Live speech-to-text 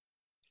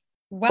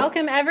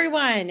Welcome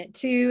everyone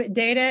to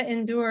Data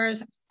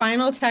Endures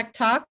Final Tech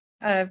Talk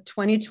of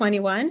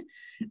 2021.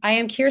 I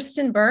am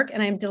Kirsten Burke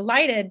and I'm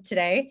delighted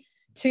today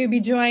to be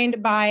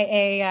joined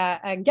by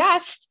a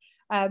guest,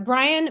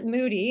 Brian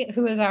Moody,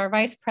 who is our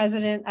Vice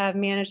President of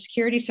Managed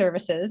Security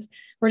Services.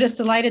 We're just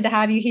delighted to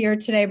have you here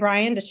today,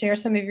 Brian, to share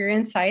some of your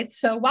insights.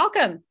 So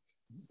welcome.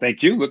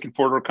 Thank you. Looking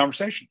forward to our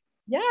conversation.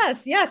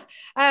 Yes.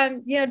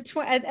 At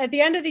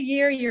the end of the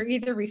year, you're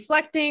either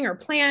reflecting or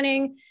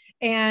planning.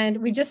 And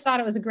we just thought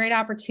it was a great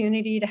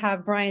opportunity to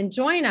have Brian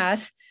join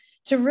us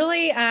to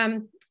really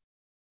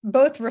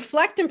both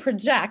reflect and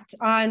project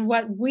on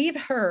what we've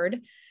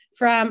heard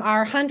from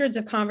our hundreds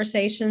of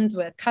conversations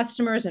with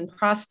customers and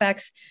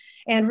prospects,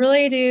 and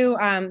really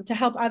to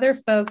help other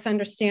folks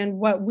understand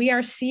what we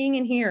are seeing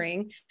and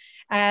hearing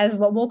as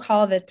what we'll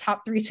call the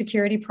top 3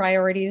 security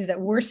priorities that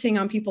we're seeing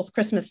on people's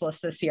Christmas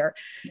list this year.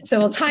 So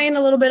we'll tie in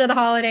a little bit of the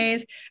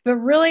holidays, but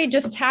really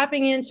just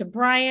tapping into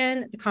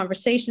Brian, the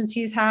conversations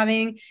he's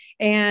having,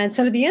 and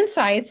some of the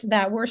insights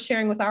that we're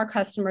sharing with our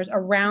customers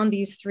around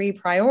these 3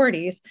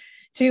 priorities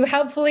to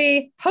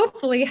hopefully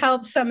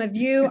help some of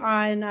you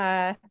on,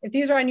 if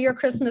these are on your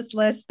Christmas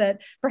list,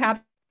 that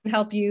perhaps can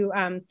help you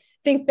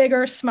think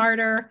bigger,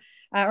 smarter,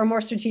 or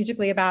more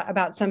strategically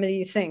about some of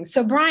these things.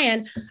 So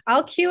Brian,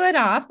 I'll cue it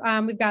off.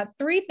 We've got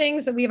 3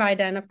 things that we've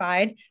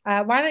identified.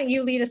 Why don't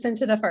you lead us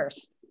into the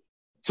first?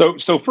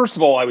 So first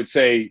of all, I would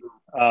say,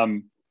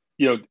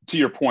 to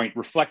your point,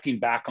 reflecting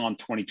back on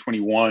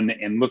 2021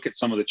 and look at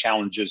some of the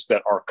challenges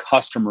that our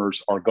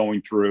customers are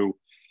going through.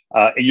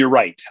 And you're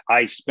right.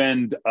 I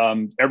spend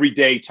every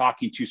day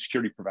talking to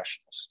security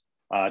professionals,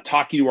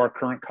 talking to our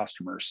current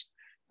customers,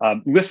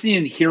 listening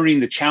and hearing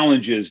the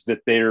challenges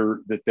that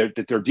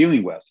they're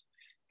dealing with.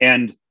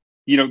 And,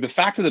 the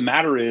fact of the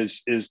matter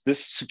is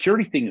this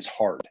security thing is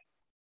hard.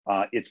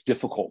 It's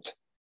difficult.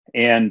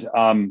 And,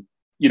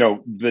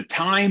 the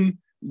time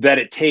that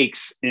it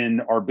takes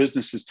in our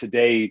businesses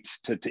today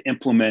to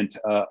implement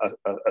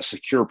a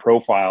secure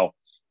profile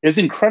is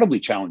incredibly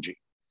challenging.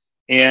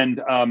 And,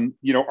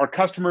 our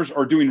customers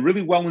are doing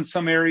really well in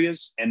some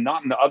areas and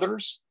not in the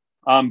others.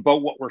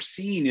 But what we're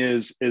seeing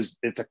is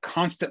it's a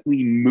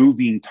constantly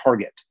moving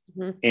target.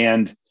 Mm-hmm.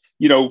 And,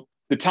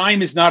 the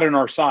time is not on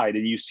our side.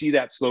 And you see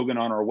that slogan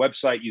on our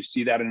website. You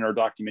see that in our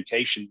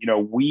documentation.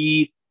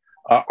 We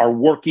are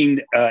working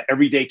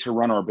every day to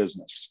run our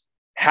business.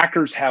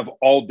 Hackers have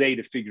all day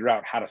to figure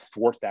out how to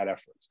thwart that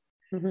effort.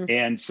 Mm-hmm.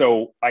 And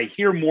so I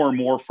hear more and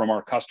more from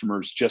our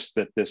customers just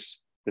that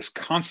this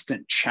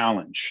constant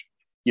challenge,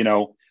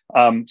 So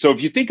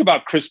if you think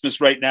about Christmas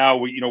right now,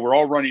 we're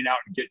all running out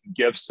and getting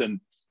gifts and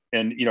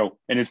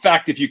in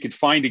fact, if you could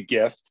find a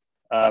gift,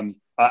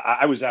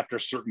 I was after a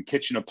certain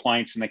kitchen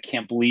appliance and I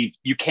can't believe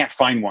you can't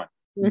find one.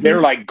 Mm-hmm.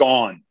 They're like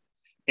gone.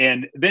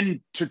 And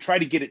then to try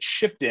to get it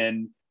shipped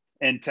in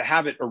and to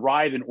have it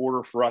arrive in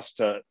order for us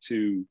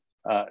to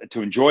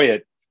enjoy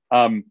it.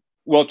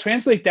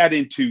 Translate that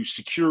into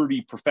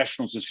security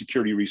professionals and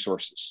security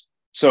resources.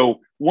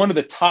 So one of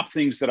the top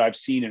things that I've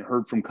seen and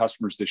heard from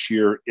customers this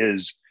year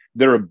is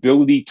their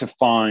ability to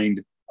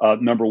find,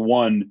 number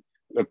one,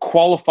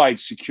 qualified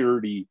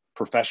security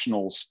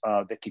professionals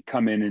that could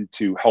come in and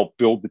to help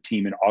build the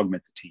team and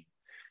augment the team.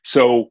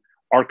 So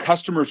our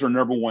customers are,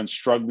 number one,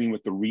 struggling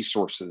with the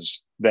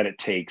resources that it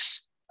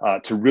takes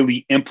to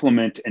really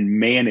implement and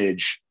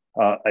manage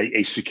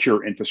a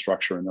secure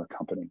infrastructure in their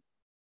company.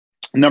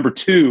 Number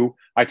 2,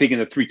 I think in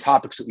the 3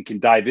 topics that we can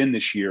dive in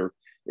this year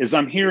is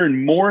I'm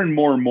hearing more and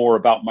more and more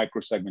about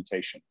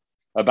microsegmentation,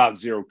 about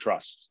zero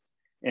trust.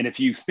 And if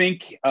you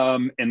think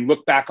and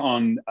look back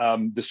on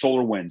the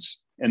SolarWinds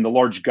and the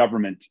large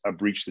government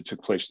breach that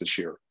took place this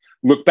year,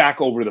 look back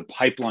over the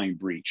pipeline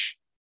breach,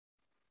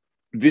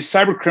 these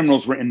cyber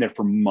criminals were in there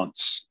for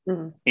months.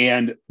 Mm-hmm.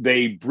 And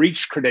they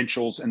breached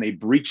credentials and they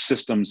breached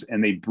systems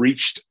and they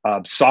breached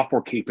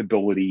software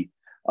capability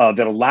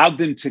that allowed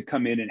them to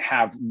come in and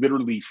have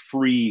literally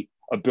free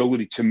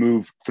ability to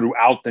move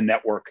throughout the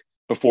network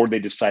before they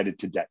decided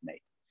to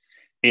detonate.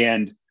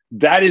 And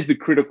that is the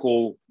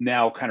critical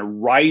now kind of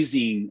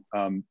rising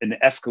an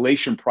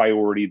escalation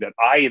priority that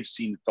I have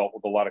seen felt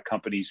with a lot of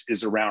companies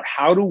is around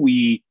how do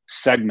we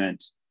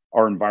segment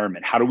our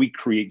environment? How do we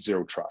create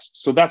zero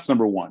trust? So that's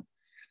number 1.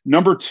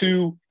 Number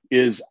 2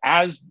 is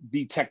as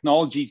the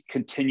technology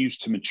continues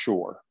to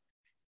mature,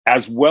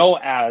 as well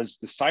as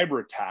the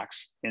cyber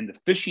attacks and the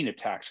phishing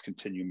attacks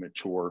continue to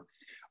mature,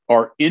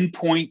 our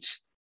endpoint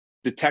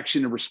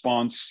detection and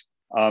response,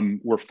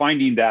 we're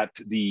finding that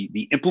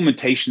the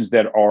implementations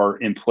that are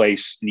in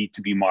place need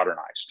to be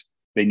modernized.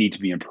 They need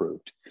to be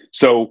improved.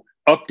 So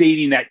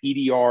updating that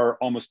EDR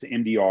almost to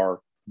MDR.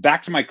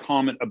 Back to my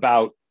comment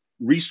about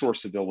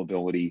resource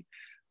availability.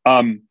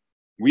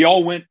 We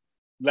all went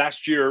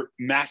last year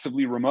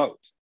massively remote.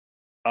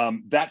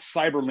 That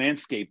cyber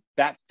landscape,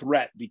 that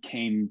threat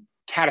became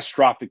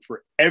catastrophic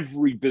for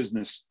every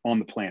business on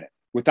the planet,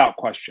 without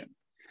question.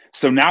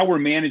 So now we're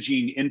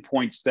managing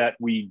endpoints that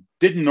we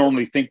didn't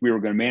normally think we were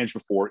going to manage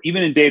before.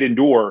 Even in Data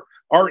Endure,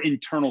 our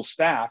internal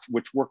staff,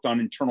 which worked on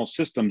internal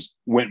systems,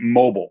 went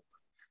mobile.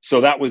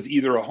 So that was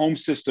either a home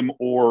system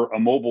or a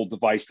mobile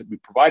device that we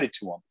provided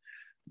to them.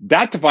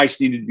 That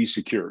device needed to be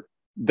secured.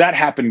 That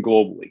happened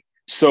globally.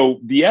 So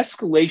the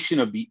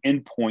escalation of the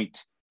endpoint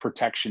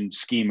protection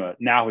schema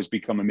now has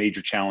become a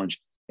major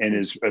challenge and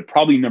is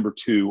probably number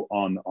two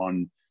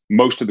on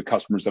most of the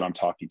customers that I'm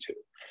talking to.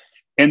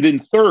 And then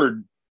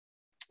third,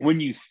 when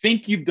you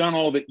think you've done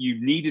all that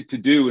you needed to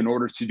do in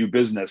order to do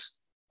business,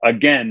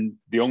 again,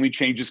 the only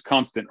change is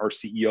constant, our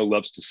CEO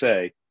loves to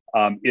say,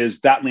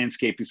 is that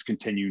landscape is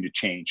continuing to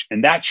change.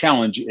 And that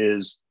challenge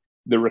is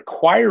the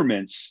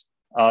requirements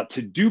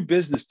to do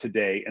business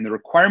today and the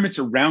requirements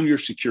around your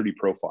security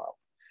profile.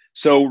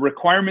 So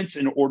requirements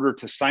in order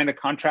to sign a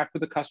contract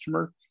with a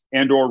customer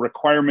and or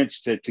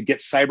requirements to get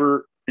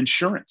cyber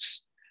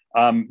insurance.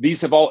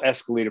 These have all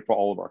escalated for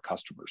all of our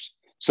customers.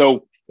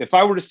 So if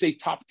I were to say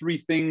top three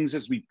things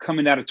as we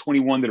coming out of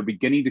 21 that are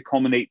beginning to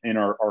culminate in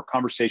our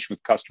conversation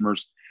with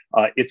customers,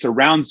 it's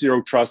around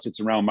zero trust, it's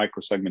around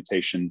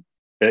microsegmentation,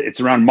 it's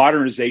around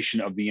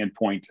modernization of the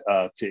endpoint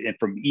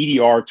from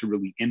EDR to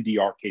really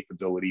MDR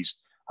capabilities,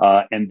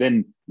 and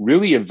then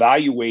really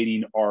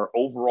evaluating our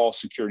overall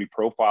security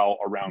profile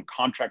around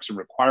contracts and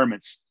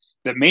requirements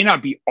that may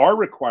not be our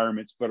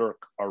requirements, but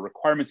are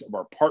requirements of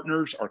our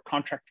partners, our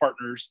contract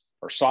partners,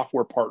 our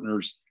software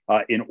partners,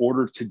 in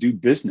order to do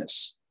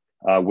business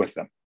with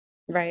them.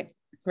 Right.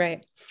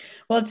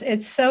 Well,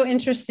 it's so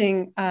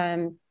interesting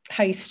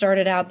how you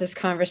started out this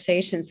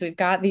conversation. So we've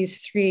got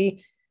these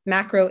three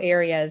macro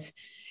areas.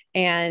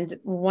 And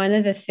one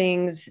of the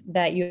things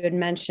that you had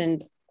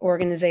mentioned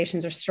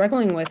organizations are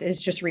struggling with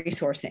is just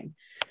resourcing.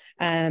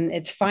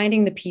 It's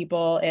finding the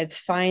people, it's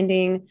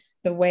finding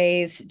the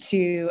ways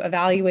to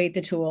evaluate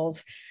the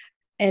tools.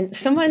 And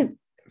someone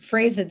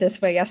phrased it this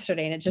way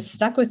yesterday, and it just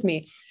stuck with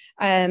me.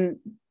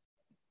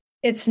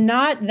 It's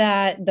not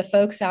that the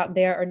folks out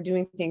there are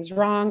doing things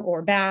wrong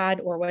or bad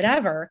or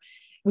whatever.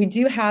 We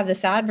do have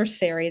this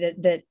adversary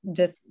that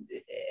just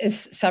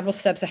is several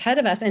steps ahead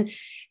of us, and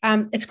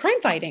it's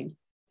crime fighting.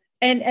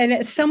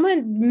 And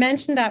someone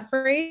mentioned that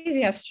phrase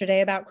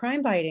yesterday about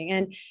crime fighting.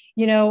 And,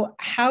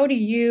 how do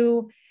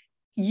you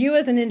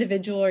as an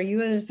individual or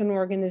you as an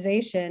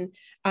organization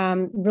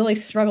really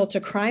struggle to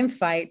crime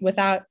fight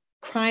without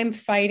crime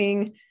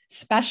fighting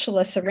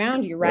specialists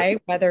around you,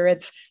 right? Whether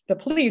it's the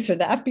police or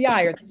the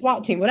FBI or the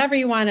SWAT team, whatever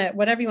you want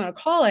to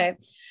call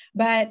it.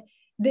 But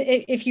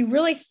if you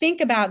really think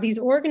about, these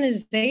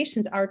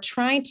organizations are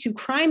trying to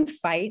crime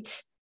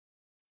fight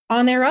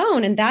on their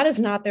own, and that is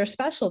not their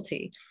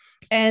specialty.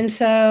 And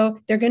so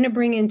they're going to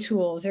bring in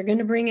tools. They're going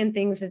to bring in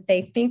things that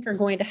they think are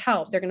going to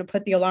help. They're going to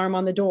put the alarm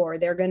on the door.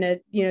 They're going to,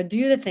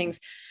 do the things.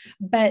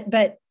 But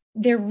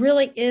there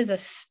really is a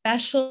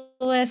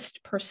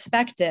specialist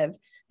perspective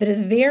that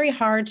is very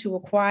hard to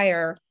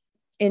acquire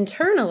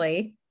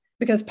internally,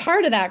 because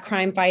part of that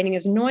crime fighting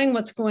is knowing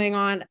what's going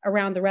on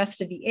around the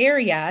rest of the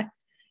area.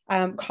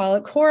 Call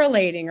it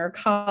correlating, or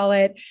call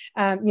it,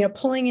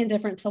 pulling in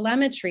different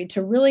telemetry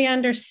to really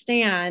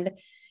understand,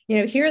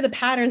 here are the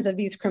patterns of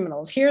these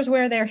criminals. Here's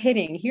where they're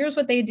hitting. Here's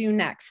what they do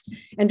next.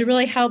 And to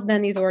really help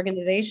then these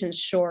organizations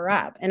shore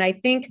up. And I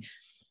think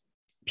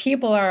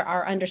people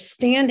are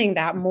understanding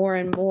that more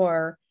and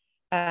more,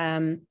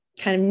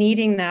 kind of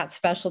needing that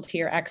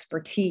specialty or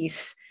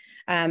expertise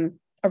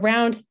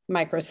around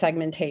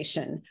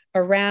microsegmentation,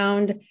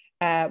 around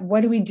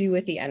what do we do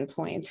with the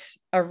endpoints,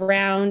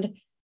 around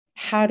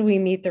how do we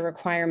meet the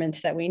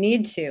requirements that we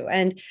need to.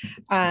 And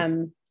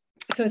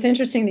so it's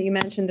interesting that you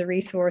mentioned the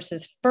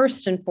resources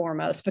first and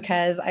foremost,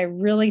 because I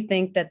really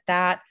think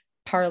that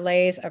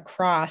parlays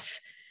across,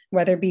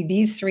 whether it be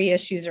these three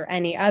issues or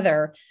any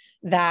other,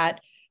 that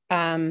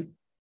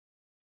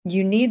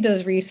you need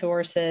those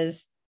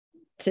resources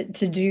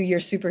to do your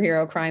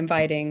superhero crime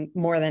fighting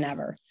more than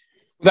ever.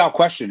 Without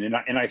question.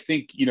 And I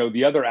think,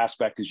 the other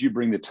aspect is you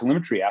bring the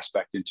telemetry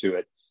aspect into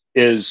it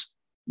is,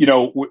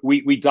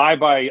 we dive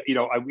by,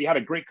 we had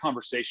a great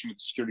conversation with a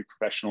security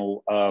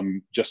professional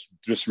just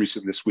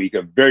recently this week,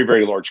 a very,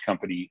 very large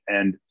company.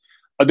 And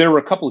there were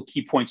a couple of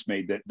key points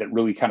made that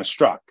really kind of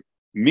struck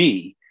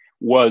me,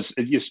 was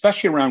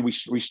especially around,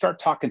 we start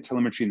talking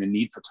telemetry and the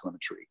need for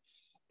telemetry.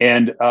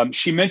 And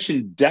she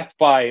mentioned death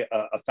by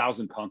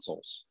 1,000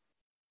 consoles.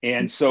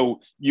 And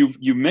so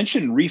you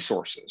mentioned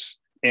resources,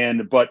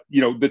 but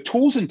the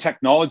tools and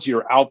technology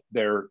are out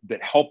there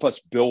that help us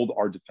build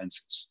our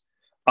defenses.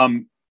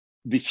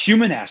 The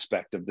human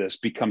aspect of this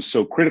becomes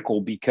so critical,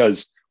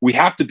 because we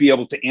have to be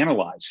able to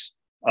analyze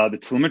the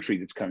telemetry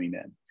that's coming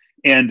in.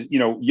 And,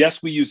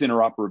 yes, we use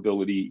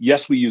interoperability.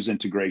 Yes, we use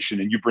integration,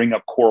 and you bring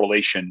up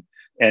correlation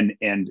and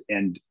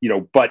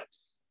but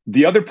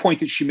the other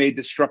point that she made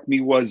that struck me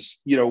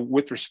was,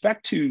 with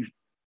respect to,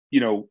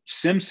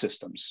 SIM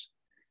systems,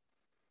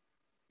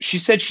 she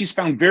said she's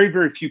found very,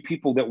 very few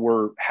people that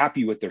were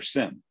happy with their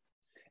SIM.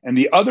 And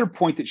the other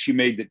point that she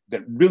made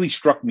that really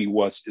struck me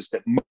is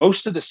that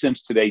most of the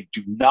SIMs today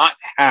do not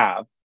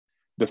have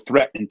the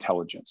threat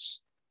intelligence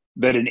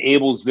that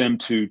enables them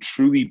to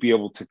truly be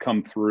able to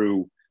come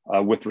through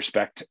with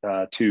respect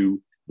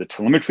to the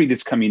telemetry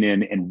that's coming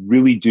in and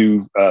really do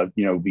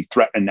the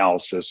threat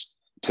analysis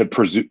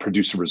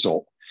produce a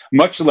result,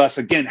 much less,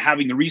 again,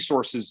 having the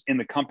resources in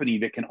the company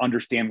that can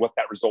understand what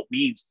that result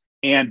means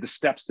and the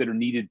steps that are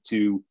needed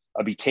to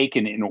be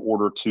taken in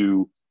order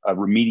to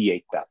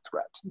remediate that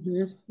threat.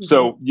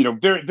 So,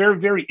 very, very,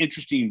 very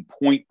interesting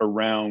point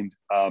around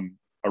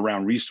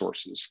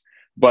resources.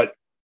 But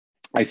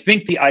I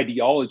think the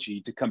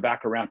ideology, to come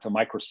back around to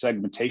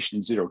microsegmentation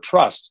and zero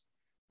trust,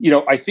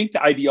 I think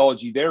the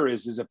ideology there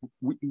is if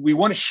we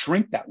want to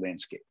shrink that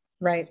landscape.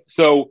 Right.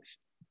 So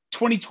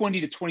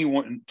 2020 to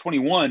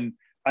 21,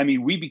 I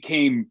mean, we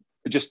became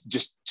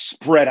just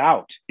spread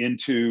out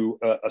into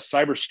a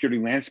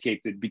cybersecurity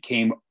landscape that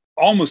became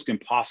almost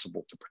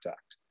impossible to protect.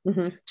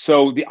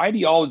 So the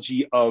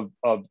ideology of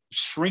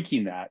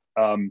shrinking that,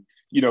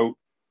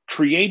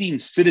 creating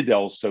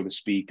citadels, so to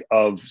speak,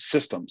 of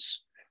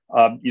systems,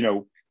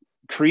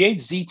 create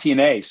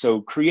ZTNA.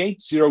 So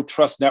create zero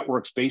trust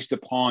networks based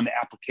upon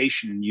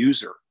application and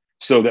user,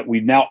 so that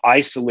we've now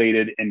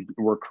isolated and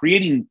we're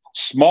creating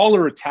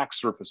smaller attack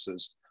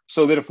surfaces,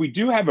 so that if we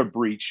do have a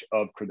breach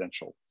of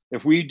credential,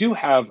 if we do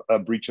have a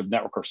breach of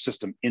network or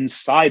system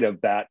inside of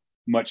that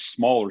much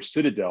smaller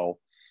citadel,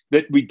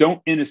 that we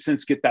don't, in a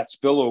sense, get that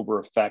spillover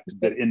effect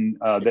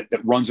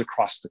that runs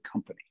across the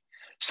company.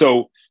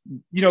 So,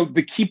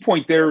 the key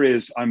point there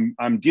is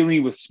I'm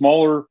dealing with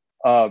smaller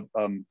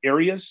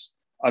areas.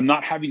 I'm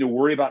not having to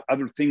worry about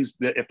other things,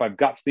 that if I've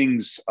got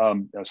things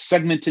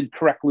segmented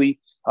correctly,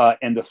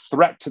 and the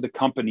threat to the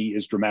company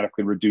is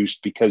dramatically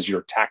reduced because your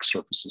attack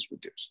surface is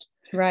reduced.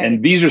 Right.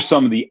 And these are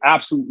some of the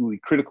absolutely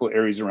critical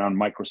areas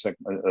around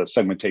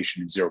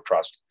segmentation and zero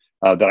trust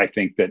that I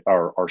think that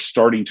are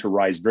starting to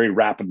rise very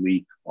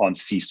rapidly on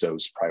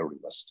CISO's priority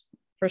list.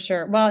 For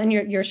sure. Well, and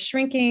you're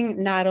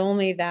shrinking not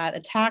only that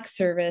attack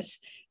service,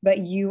 but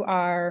you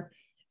are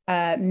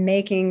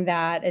making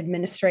that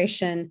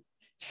administration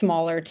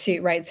smaller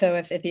too, right? So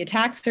if the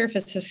attack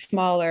surface is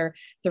smaller,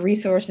 the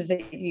resources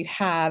that you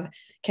have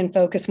can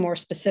focus more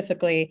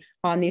specifically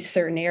on these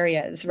certain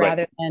areas,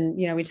 rather than,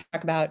 we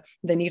talk about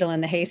the needle in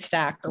the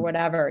haystack or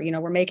whatever.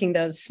 We're making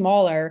those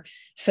smaller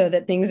so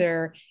that things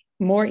are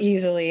more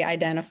easily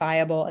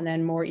identifiable and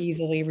then more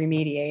easily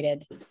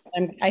remediated.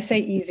 And I say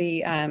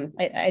easy,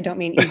 I don't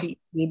mean easy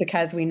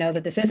because we know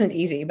that this isn't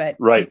easy, but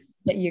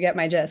you get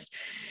my gist.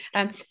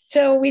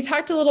 So we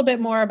talked a little bit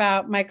more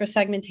about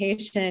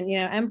microsegmentation,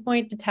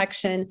 endpoint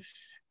detection,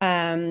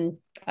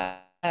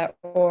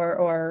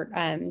 or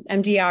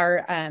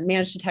MDR,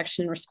 managed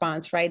detection and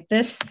response, right?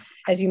 This,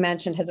 as you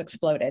mentioned, has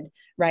exploded,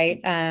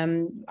 right?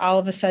 All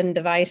of a sudden,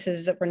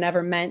 devices that were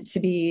never meant to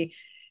be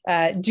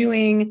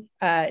doing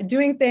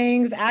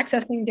things,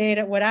 accessing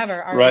data,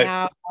 whatever, are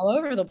now all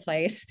over the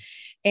place.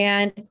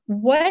 And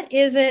what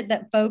is it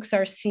that folks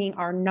are seeing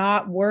are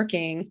not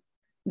working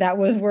that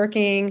was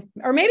working,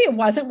 or maybe it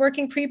wasn't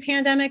working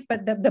pre-pandemic,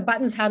 but the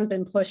buttons hadn't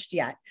been pushed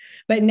yet.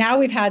 But now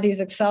we've had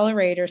these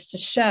accelerators to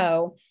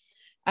show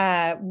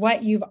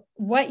what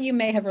you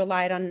may have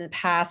relied on in the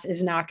past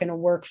is not going to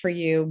work for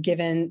you,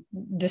 given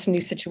this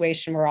new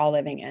situation we're all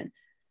living in.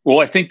 Well,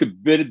 I think the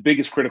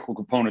biggest critical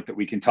component that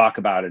we can talk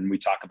about, and we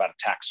talk about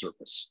attack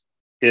surface,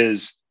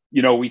 is,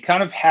 we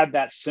kind of had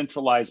that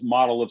centralized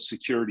model of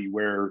security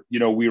where,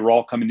 we were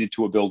all coming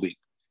into a building,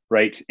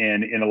 right?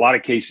 And in a lot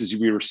of cases,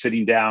 we were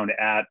sitting down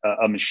at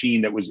a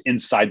machine that was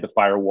inside the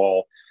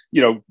firewall,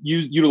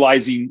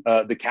 utilizing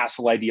the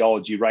castle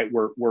ideology, right?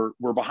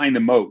 We're behind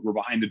the moat, we're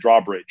behind the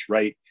drawbridge,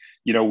 right?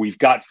 We've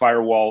got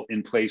firewall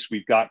in place,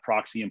 we've got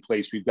proxy in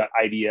place, we've got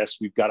IDS,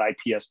 we've got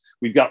IPS,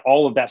 we've got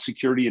all of that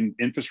security and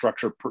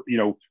infrastructure,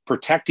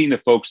 protecting the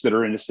folks that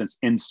are, in a sense,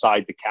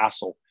 inside the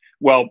castle.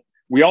 Well,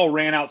 we all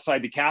ran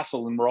outside the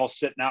castle, and we're all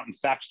sitting out in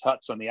thatched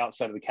huts on the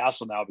outside of the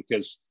castle now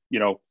because,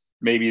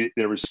 maybe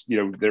there was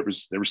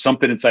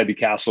something inside the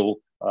castle,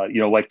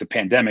 like the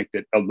pandemic,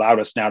 that allowed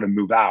us now to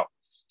move out.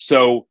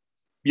 So,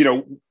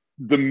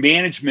 the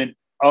management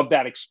of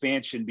that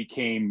expansion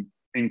became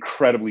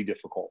incredibly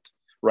difficult,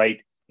 right?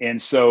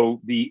 And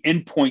so the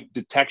endpoint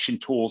detection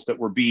tools that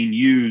were being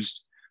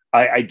used,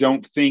 I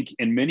don't think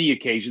in many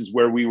occasions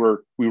where we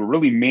were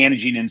really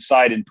managing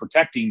inside and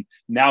protecting,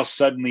 now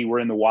suddenly we're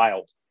in the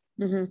wild.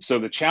 So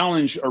the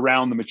challenge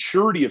around the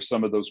maturity of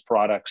some of those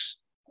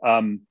products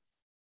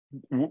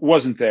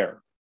wasn't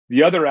there.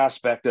 The other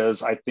aspect is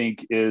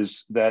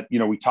that,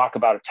 we talk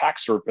about attack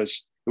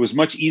surface. It was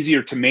much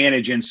easier to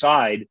manage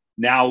inside.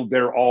 Now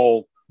they're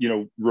all,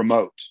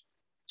 remote.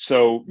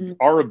 So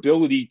our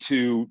ability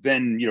to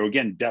then,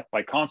 again, death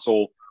by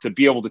console, to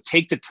be able to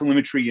take the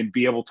telemetry and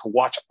be able to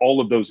watch all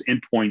of those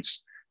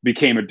endpoints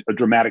became a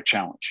dramatic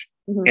challenge.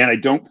 And I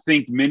don't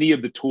think many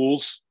of the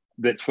tools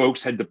that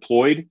folks had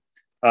deployed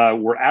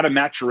were at a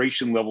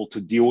maturation level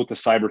to deal with the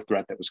cyber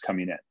threat that was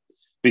coming in.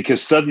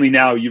 Because suddenly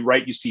now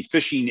you see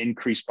phishing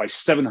increased by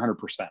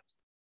 700%.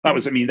 That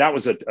was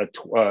a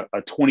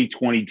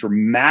 2020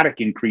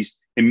 dramatic increase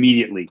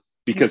immediately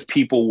because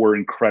people were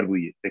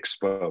incredibly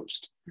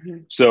exposed.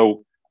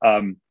 So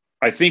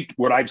I think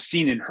what I've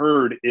seen and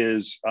heard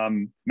is,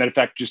 matter of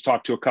fact, just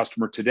talked to a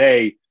customer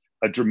today,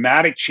 a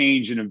dramatic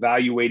change in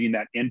evaluating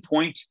that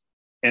endpoint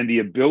and the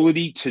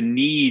ability to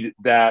need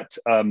that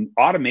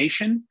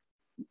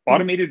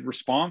automated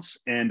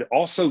response, and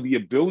also the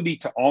ability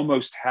to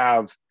almost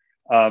have,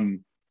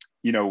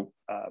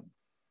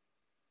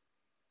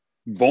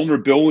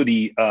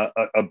 vulnerability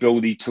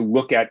ability to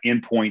look at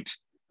endpoint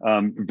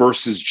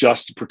versus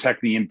just to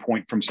protect the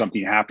endpoint from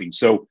something happening.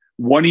 So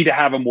wanting to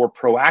have a more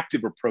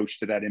proactive approach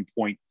to that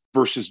endpoint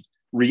versus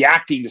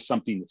reacting to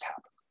something that's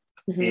happened.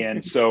 Mm-hmm.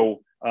 And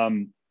so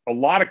a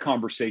lot of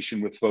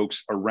conversation with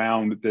folks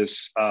around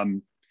this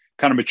kind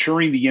of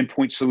maturing the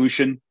endpoint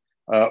solution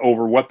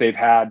over what they've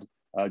had,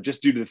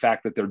 just due to the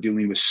fact that they're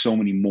dealing with so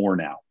many more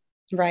now.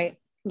 Right.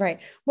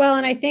 Well,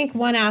 and I think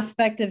one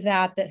aspect of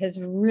that has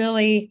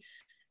really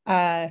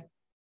come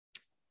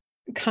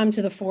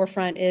to the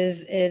forefront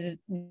is the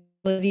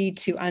ability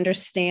to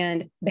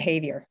understand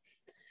behavior,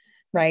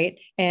 right?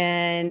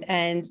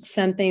 And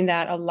something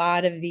that a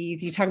lot of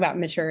these, you talk about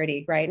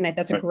maturity, right? And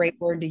that's a great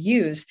word to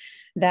use,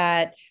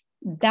 that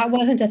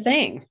wasn't a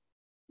thing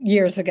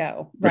years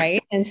ago,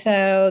 right? And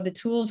so the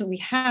tools that we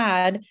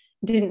had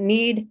didn't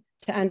need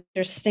to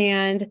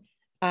understand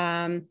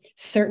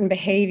certain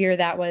behavior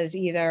that was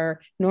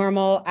either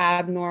normal,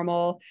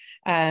 abnormal,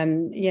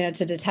 to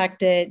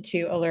detect it,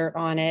 to alert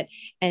on it.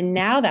 And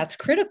now that's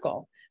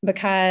critical,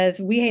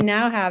 because we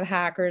now have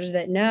hackers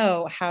that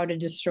know how to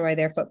destroy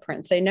their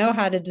footprints. They know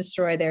how to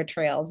destroy their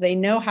trails. They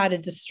know how to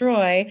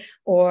destroy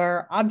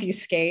or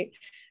obfuscate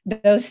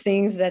those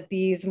things that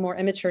these more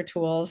immature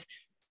tools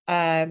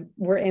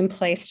were in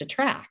place to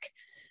track.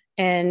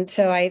 And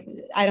so I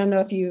don't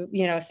know if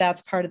if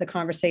that's part of the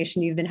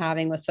conversation you've been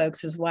having with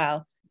folks as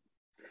well.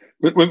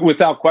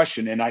 Without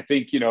question. And I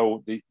think,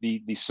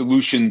 the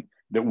solution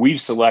that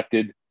we've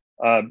selected,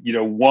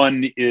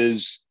 one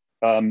is,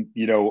 a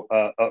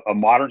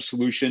modern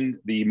solution.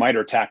 The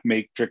MITRE ATT&CK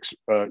Matrix,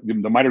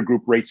 the MITRE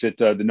group rates it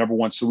the number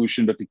one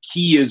solution, but the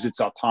key is its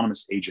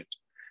autonomous agent.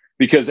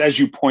 Because as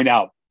you point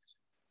out,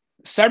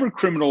 cyber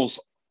criminals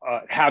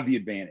have the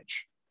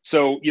advantage.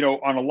 So,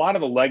 on a lot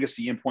of the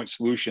legacy endpoint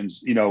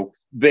solutions,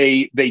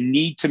 they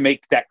need to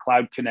make that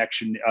cloud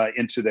connection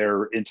into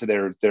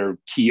their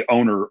key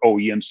owner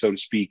OEM, so to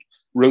speak,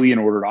 really in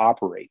order to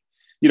operate.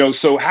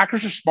 So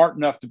hackers are smart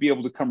enough to be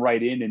able to come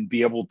right in and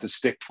be able to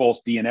stick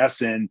false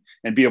DNS in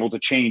and be able to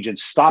change and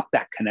stop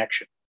that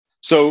connection.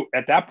 So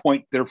at that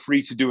point, they're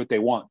free to do what they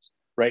want,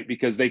 right?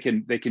 Because they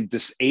can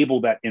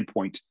disable that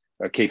endpoint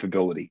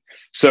capability.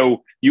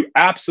 So you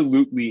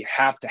absolutely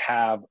have to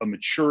have a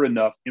mature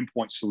enough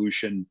endpoint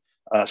solution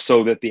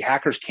so that the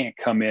hackers can't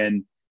come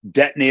in,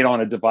 detonate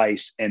on a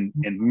device, and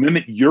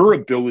limit your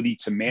ability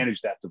to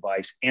manage that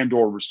device and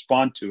or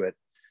respond to it.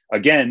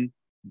 Again,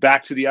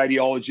 back to the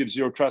ideology of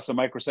zero trust and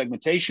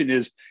microsegmentation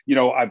is,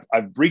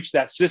 I've breached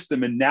that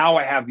system, and now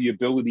I have the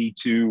ability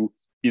to,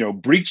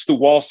 breach the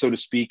wall, so to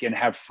speak, and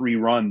have free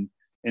run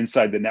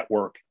inside the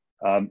network,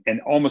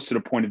 and almost to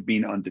the point of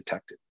being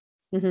undetected.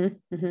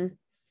 Mm-hmm, mm-hmm.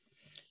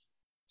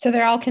 So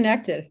they're all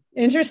connected.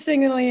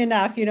 Interestingly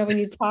enough, when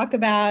you talk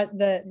about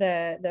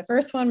the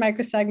first one,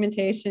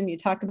 microsegmentation, you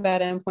talk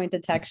about endpoint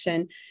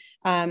detection,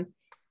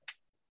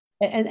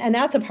 and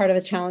that's a part of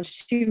a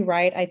challenge too,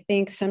 right? I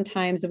think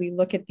sometimes we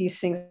look at these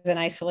things in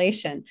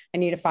isolation. I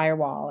need a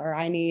firewall, or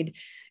I need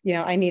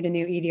a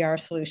new EDR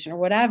solution or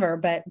whatever.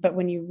 But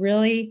when you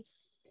really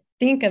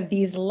think of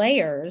these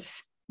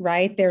layers,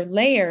 right? They're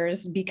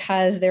layers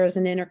because there's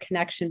an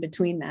interconnection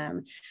between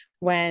them.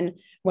 When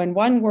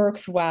one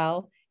works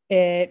well,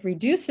 it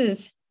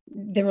reduces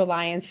the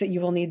reliance that you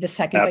will need the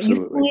second, Absolutely.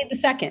 But you still need the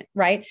second,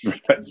 right?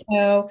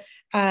 So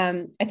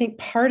I think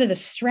part of the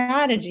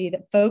strategy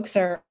that folks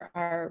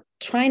are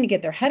trying to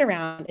get their head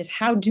around is,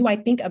 how do I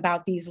think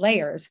about these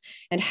layers,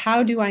 and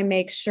how do I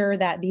make sure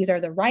that these are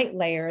the right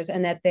layers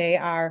and that they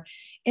are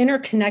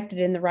interconnected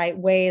in the right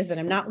ways, that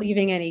I'm not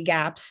leaving any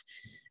gaps.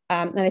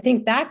 And I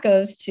think that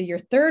goes to your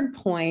third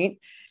point,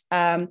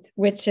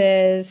 which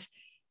is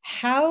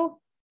how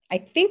I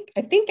think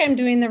I'm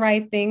doing the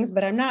right things,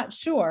 but I'm not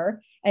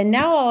sure. And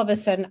now all of a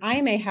sudden, I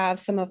may have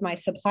some of my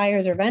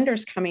suppliers or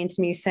vendors coming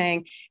to me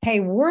saying, hey,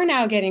 we're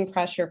now getting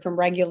pressure from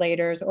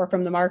regulators or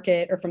from the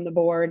market or from the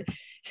board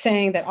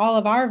saying that all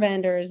of our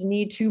vendors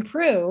need to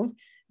prove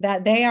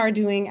that they are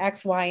doing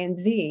X, Y, and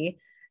Z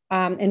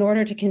in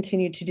order to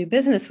continue to do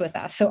business with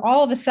us. So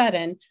all of a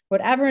sudden,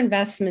 whatever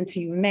investments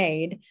you've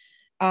made,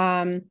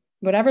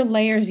 whatever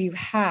layers you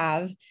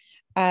have,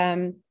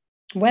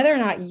 whether or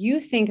not you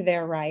think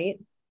they're right,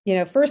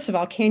 first of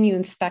all, can you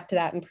inspect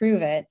that and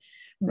prove it?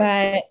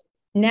 But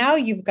now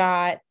you've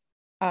got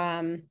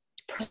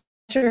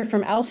pressure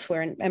from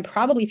elsewhere. And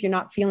probably if you're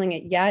not feeling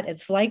it yet,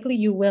 it's likely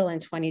you will in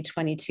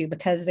 2022,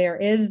 because there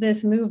is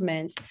this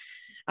movement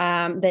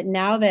that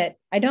now that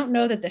I don't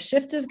know that the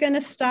shift is going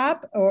to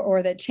stop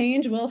or that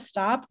change will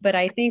stop, but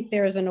I think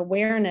there's an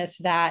awareness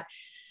that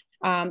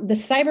the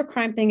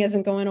cybercrime thing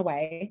isn't going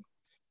away.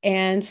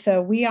 And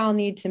so we all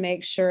need to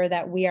make sure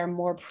that we are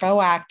more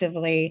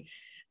proactively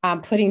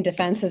putting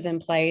defenses in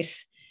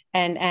place,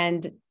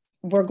 and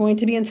we're going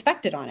to be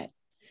inspected on it.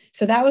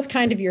 So that was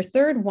kind of your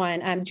third one.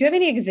 Do you have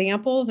any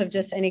examples of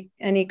just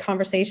any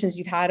conversations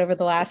you've had over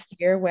the last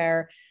year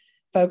where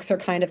folks are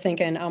kind of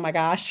thinking, oh my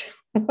gosh,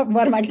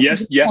 what am I going to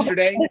do?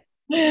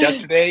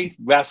 Yesterday,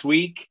 last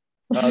week,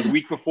 the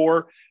week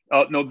before.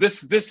 No,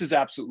 this is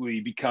absolutely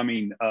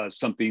becoming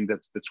something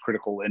that's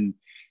critical. And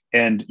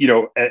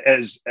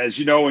as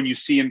you know, and you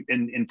see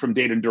in from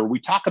Data Endure, we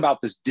talk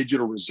about this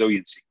digital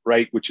resiliency,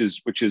 right? Which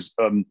is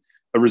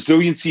a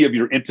resiliency of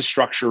your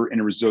infrastructure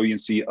and a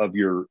resiliency of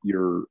your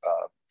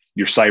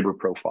cyber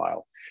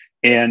profile.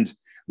 And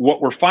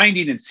what we're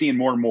finding and seeing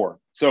more and more.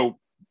 So,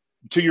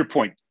 to your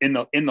point, in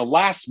the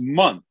last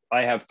month,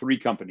 I have 3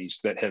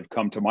 companies that have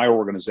come to my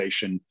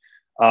organization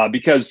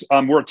because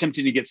we're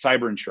attempting to get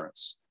cyber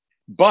insurance.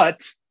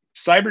 But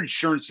cyber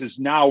insurance is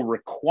now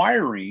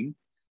requiring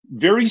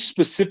very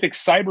specific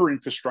cyber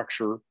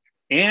infrastructure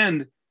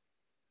and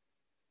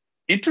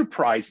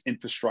enterprise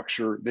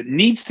infrastructure that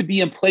needs to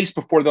be in place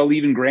before they'll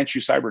even grant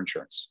you cyber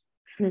insurance,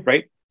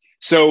 right?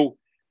 So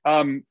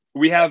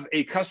we have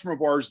a customer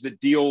of ours that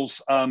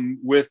deals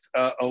with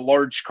a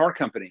large car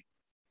company.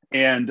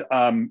 And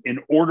in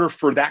order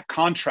for that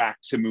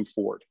contract to move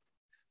forward,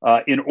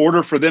 in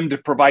order for them to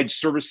provide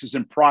services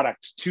and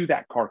product to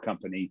that car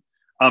company,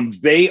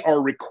 they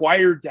are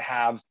required to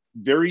have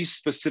very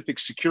specific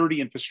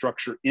security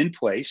infrastructure in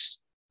place,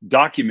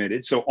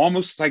 documented. So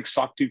almost like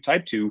SOC 2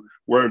 Type 2,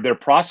 where their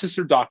processes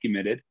are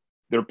documented,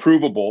 they're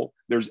provable,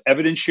 there's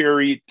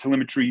evidentiary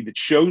telemetry that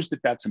shows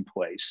that that's in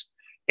place.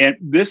 And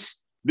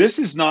this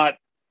is not,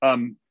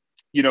 the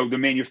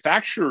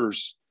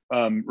manufacturer's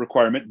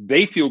requirement.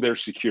 They feel they're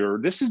secure.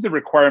 This is the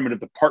requirement of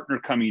the partner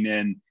coming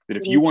in, that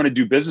if you want to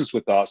do business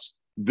with us,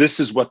 this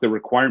is what the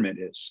requirement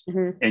is.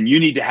 And you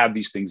need to have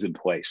these things in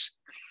place.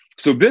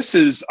 So this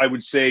is, I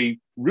would say,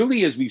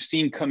 really, as we've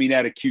seen coming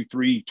out of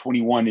Q3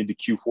 21 into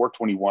Q4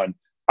 21,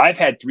 I've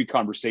had 3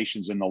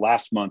 conversations in the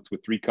last month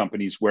with 3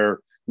 companies where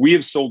we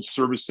have sold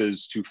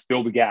services to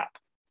fill the gap,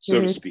 so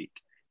to speak.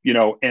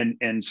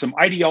 And some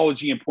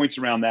ideology and points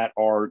around that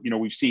are,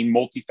 we've seen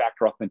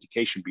multi-factor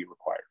authentication be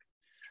required.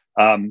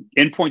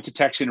 Endpoint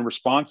detection and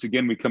response.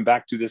 Again, we come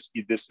back to this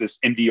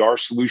MDR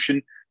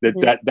solution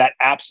that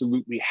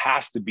absolutely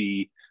has to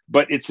be,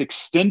 but it's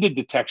extended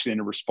detection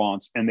and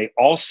response. And they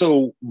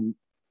also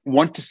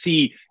want to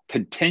see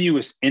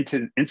continuous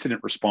incident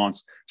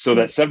response, so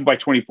that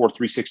 7x24,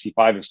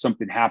 365, if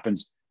something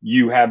happens,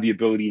 you have the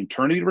ability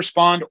internally to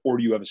respond, or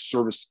you have a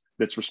service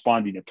that's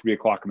responding at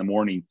 3:00 in the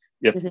morning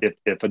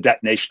if a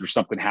detonation or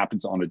something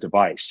happens on a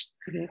device.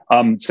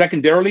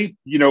 Secondarily,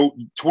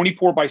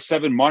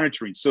 24/7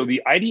 monitoring. So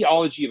the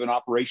ideology of an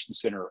operations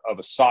center of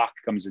a SOC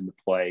comes into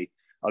play,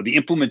 the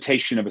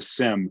implementation of a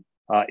SIM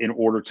in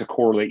order to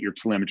correlate your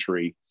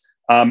telemetry.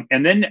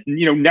 And then,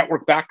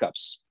 network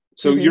backups.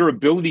 So your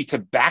ability to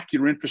back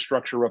your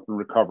infrastructure up and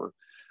recover,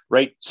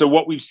 right? So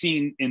what we've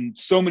seen in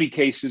so many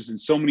cases in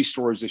so many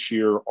stores this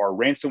year are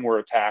ransomware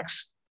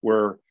attacks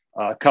where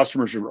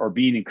customers are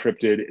being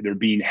encrypted, they're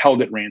being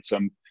held at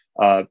ransom,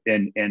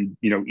 and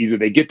either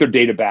they get their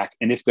data back,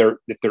 and if their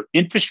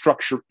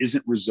infrastructure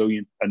isn't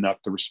resilient enough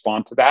to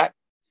respond to that,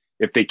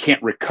 if they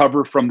can't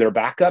recover from their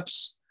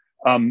backups,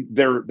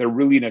 they're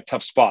really in a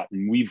tough spot.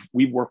 And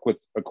we've worked with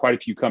quite a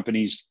few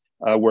companies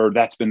where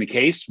that's been the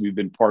case. We've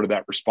been part of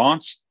that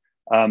response.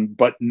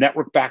 But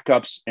network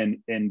backups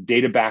and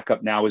data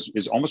backup now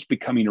is almost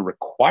becoming a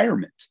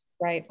requirement.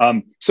 Right.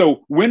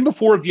 So when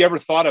before have you ever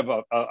thought of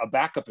a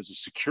backup as a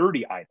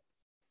security item?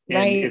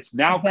 And it's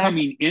now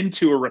coming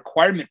into a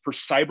requirement for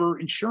cyber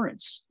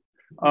insurance.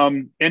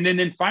 And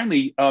then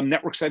finally,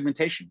 network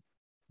segmentation.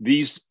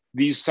 These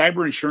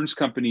cyber insurance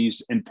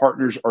companies and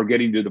partners are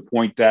getting to the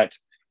point that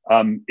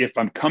if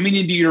I'm coming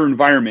into your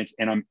environment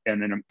and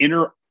I'm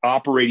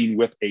interoperating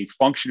with a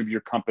function of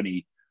your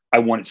company, I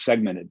want it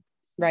segmented.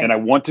 Right. And I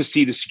want to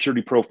see the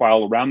security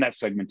profile around that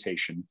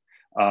segmentation.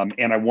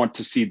 And I want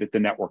to see that the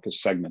network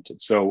is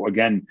segmented. So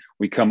again,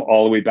 we come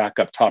all the way back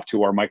up top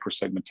to our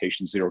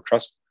microsegmentation zero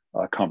trust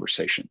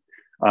conversation.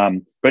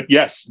 But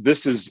yes,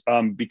 this is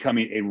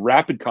becoming a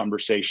rapid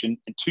conversation.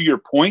 And to your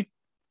point,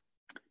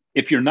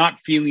 if you're not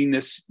feeling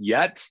this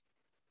yet,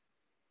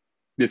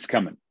 it's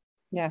coming.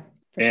 Yeah.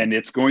 And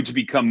it's going to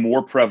become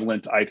more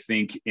prevalent, I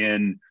think,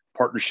 in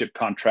partnership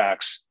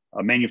contracts,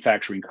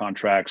 manufacturing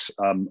contracts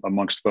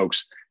amongst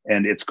folks.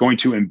 And it's going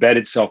to embed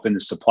itself in the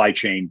supply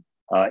chain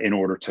in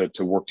order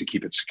to work to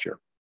keep it secure.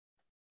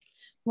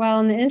 Well,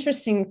 and the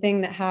interesting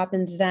thing that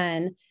happens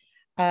then,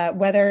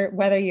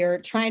 whether you're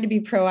trying to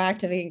be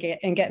proactive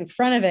and get in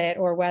front of it,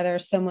 or whether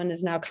someone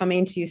is now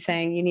coming to you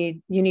saying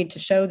you need to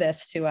show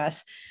this to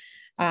us,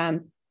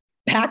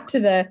 back to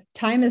the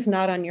time is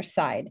not on your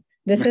side.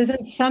 This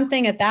isn't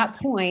something at that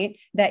point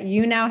that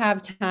you now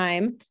have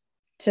time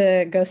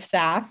to go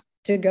staff,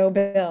 to go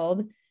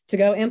build, to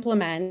go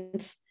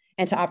implement,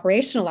 and to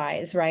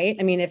operationalize, right?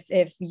 I mean,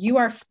 if you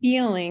are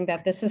feeling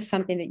that this is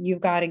something that you've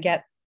got to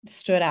get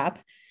stood up,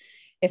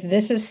 if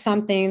this is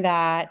something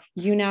that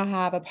you now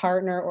have a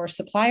partner or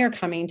supplier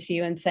coming to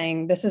you and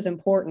saying, this is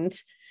important,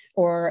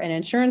 or an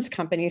insurance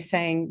company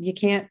saying,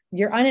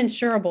 you're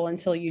uninsurable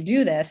until you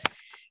do this,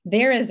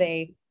 there is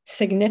a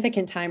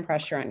significant time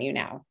pressure on you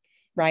now,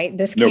 right?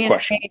 This no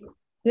question.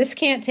 This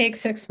can't take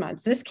 6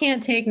 months. This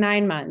can't take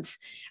 9 months.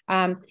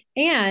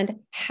 And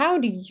how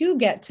do you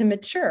get to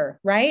mature,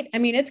 right? I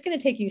mean, it's going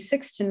to take you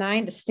 6 to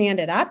 9 to stand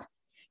it up,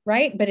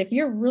 right? But if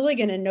you're really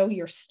going to know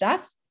your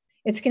stuff,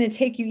 it's going to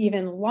take you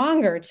even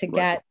longer to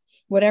get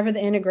whatever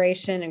the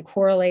integration and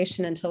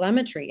correlation and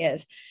telemetry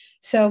is.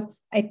 So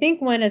I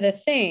think one of the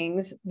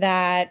things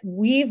that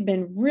we've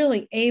been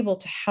really able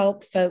to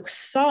help folks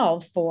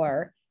solve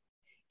for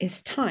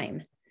is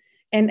time.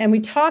 And we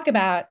talk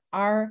about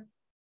our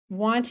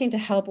wanting to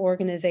help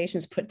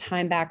organizations put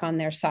time back on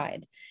their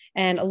side.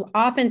 And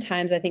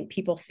oftentimes I think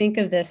people think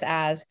of this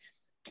as,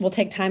 we'll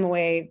take time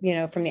away,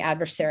 from the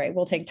adversary.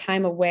 We'll take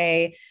time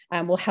away.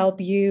 We'll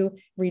help you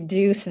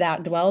reduce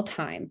that dwell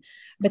time.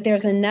 But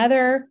there's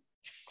another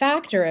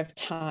factor of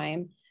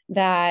time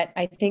that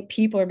I think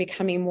people are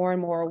becoming more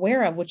and more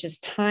aware of, which is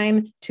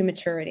time to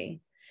maturity.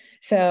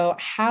 So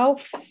how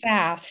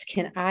fast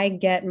can I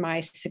get my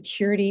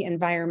security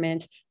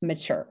environment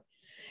mature?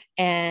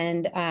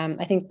 And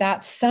I think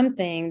that's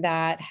something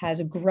that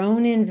has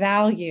grown in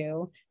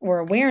value or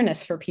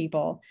awareness for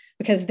people,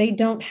 because they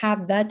don't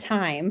have the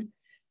time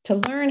to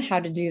learn how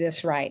to do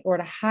this right or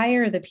to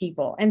hire the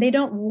people. And they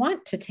don't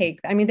want to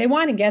they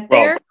want to get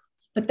there,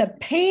 but the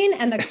pain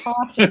and the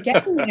cost of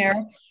getting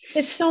there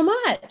is so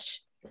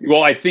much.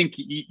 Well, I think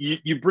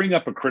you bring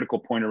up a critical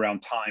point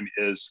around time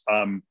is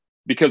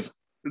because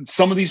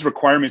some of these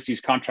requirements,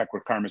 these contract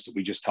requirements that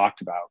we just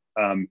talked about,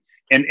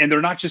 and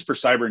they're not just for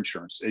cyber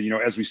insurance.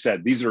 As we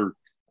said, these are,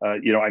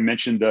 I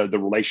mentioned the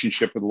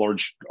relationship with a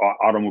large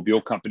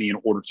automobile company in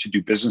order to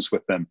do business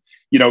with them.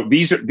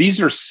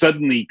 These are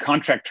suddenly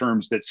contract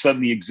terms that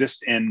suddenly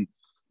exist, and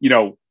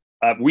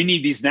we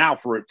need these now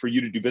for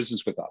you to do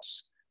business with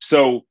us.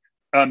 So,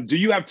 do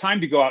you have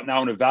time to go out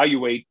now and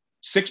evaluate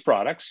 6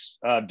 products,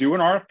 do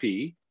an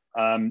RFP,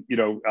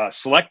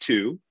 select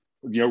 2,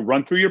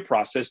 run through your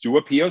process, do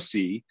a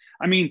POC?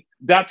 I mean,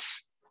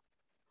 that's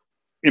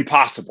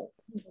impossible,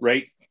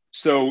 right?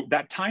 So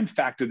that time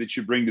factor that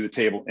you bring to the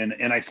table,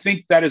 and I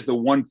think that is the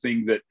one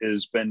thing that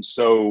has been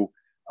so,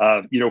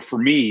 for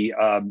me,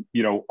 on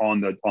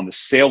the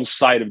sales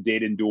side of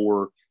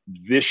Datandor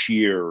this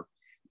year,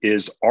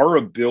 is our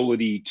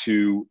ability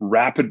to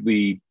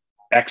rapidly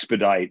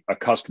expedite a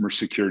customer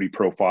security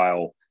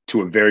profile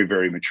to a very,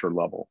 very mature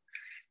level.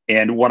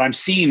 And what I'm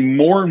seeing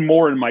more and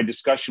more in my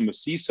discussion with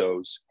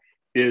CISOs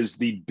is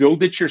the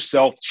build it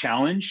yourself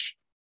challenge.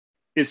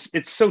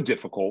 It's so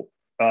difficult.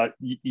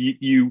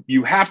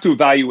 You have to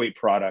evaluate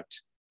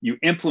product, you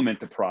implement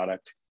the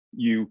product,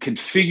 you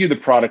configure the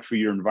product for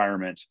your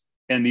environment,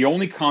 and the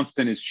only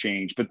constant is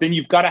change. But then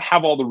you've got to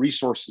have all the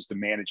resources to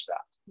manage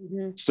that.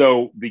 Mm-hmm.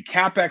 So the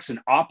CapEx and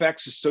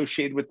OpEx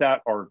associated with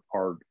that are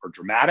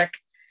dramatic.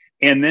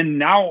 And then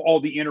now all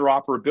the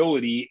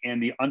interoperability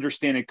and the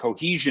understanding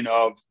cohesion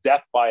of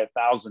death by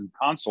 1,000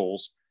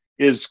 consoles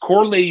is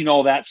correlating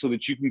all that so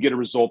that you can get a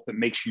result that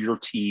makes your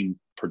team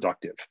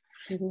productive.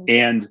 Mm-hmm.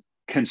 And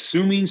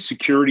consuming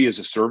security as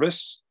a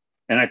service,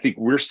 and I think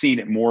we're seeing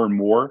it more and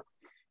more,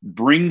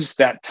 brings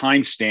that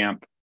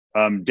timestamp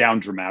down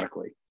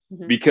dramatically.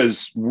 Mm-hmm.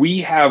 Because we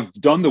have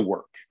done the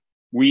work.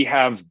 We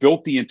have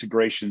built the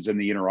integrations and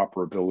the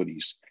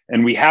interoperabilities,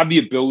 and we have the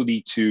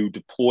ability to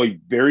deploy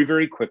very,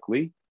 very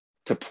quickly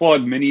to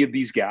plug many of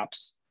these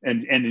gaps.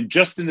 And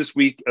just in this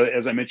week,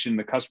 as I mentioned,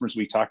 the customers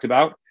we talked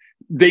about,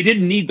 they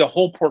didn't need the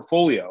whole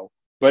portfolio,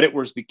 but it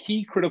was the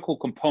key critical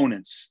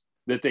components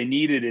that they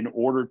needed in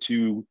order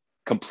to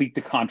complete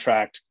the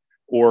contract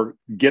or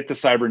get the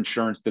cyber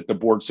insurance that the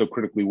board so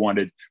critically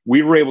wanted.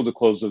 We were able to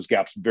close those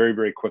gaps very,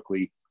 very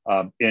quickly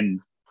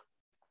in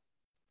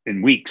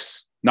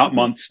weeks, not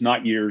months,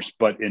 not years,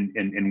 but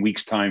in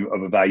weeks' time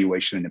of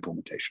evaluation and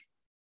implementation.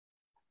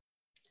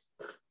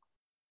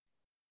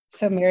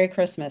 So Merry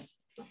Christmas.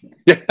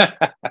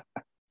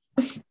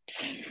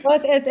 Well,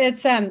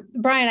 it's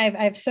Brian,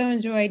 I've so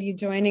enjoyed you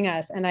joining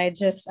us, and I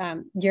just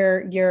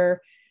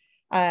your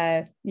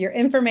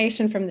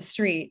information from the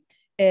street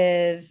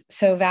is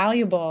so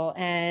valuable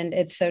and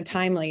it's so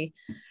timely.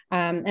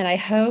 And I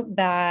hope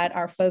that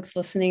our folks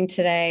listening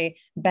today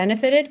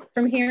benefited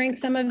from hearing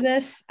some of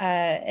this.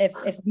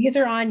 If these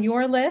are on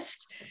your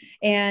list,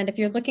 and if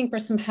you're looking for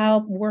some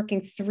help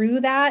working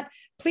through that,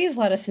 please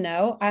let us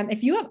know.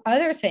 If you have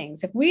other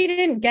things, if we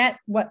did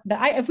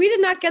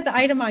not get the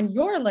item on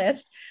your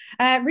list,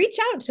 reach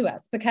out to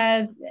us,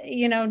 because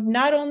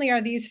not only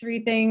are these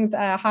 3 things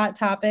hot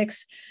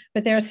topics,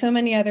 but there are so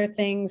many other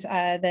things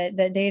that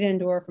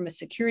Datandor from a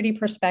security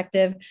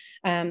perspective.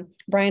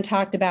 Brian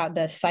talked about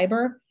the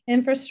cyber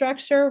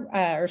infrastructure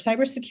or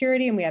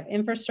cybersecurity, and we have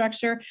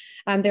infrastructure.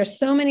 There's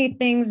so many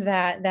things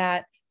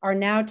that are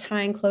now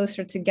tying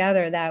closer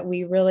together that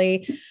we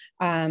really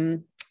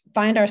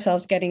find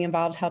ourselves getting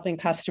involved, helping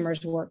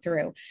customers work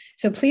through.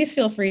 So please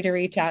feel free to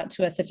reach out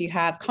to us if you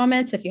have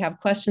comments, if you have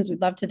questions.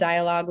 We'd love to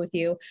dialogue with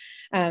you.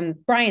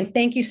 Brian,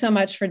 thank you so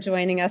much for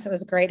joining us. It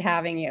was great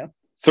having you.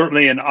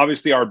 Certainly, and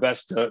obviously our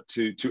best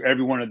to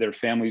everyone and their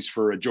families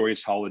for a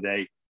joyous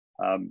holiday.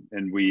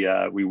 And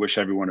we wish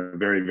everyone a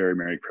very, very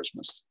Merry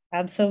Christmas.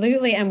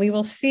 Absolutely. And we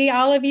will see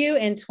all of you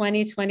in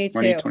 2022.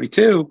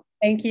 2022.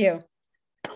 Thank you.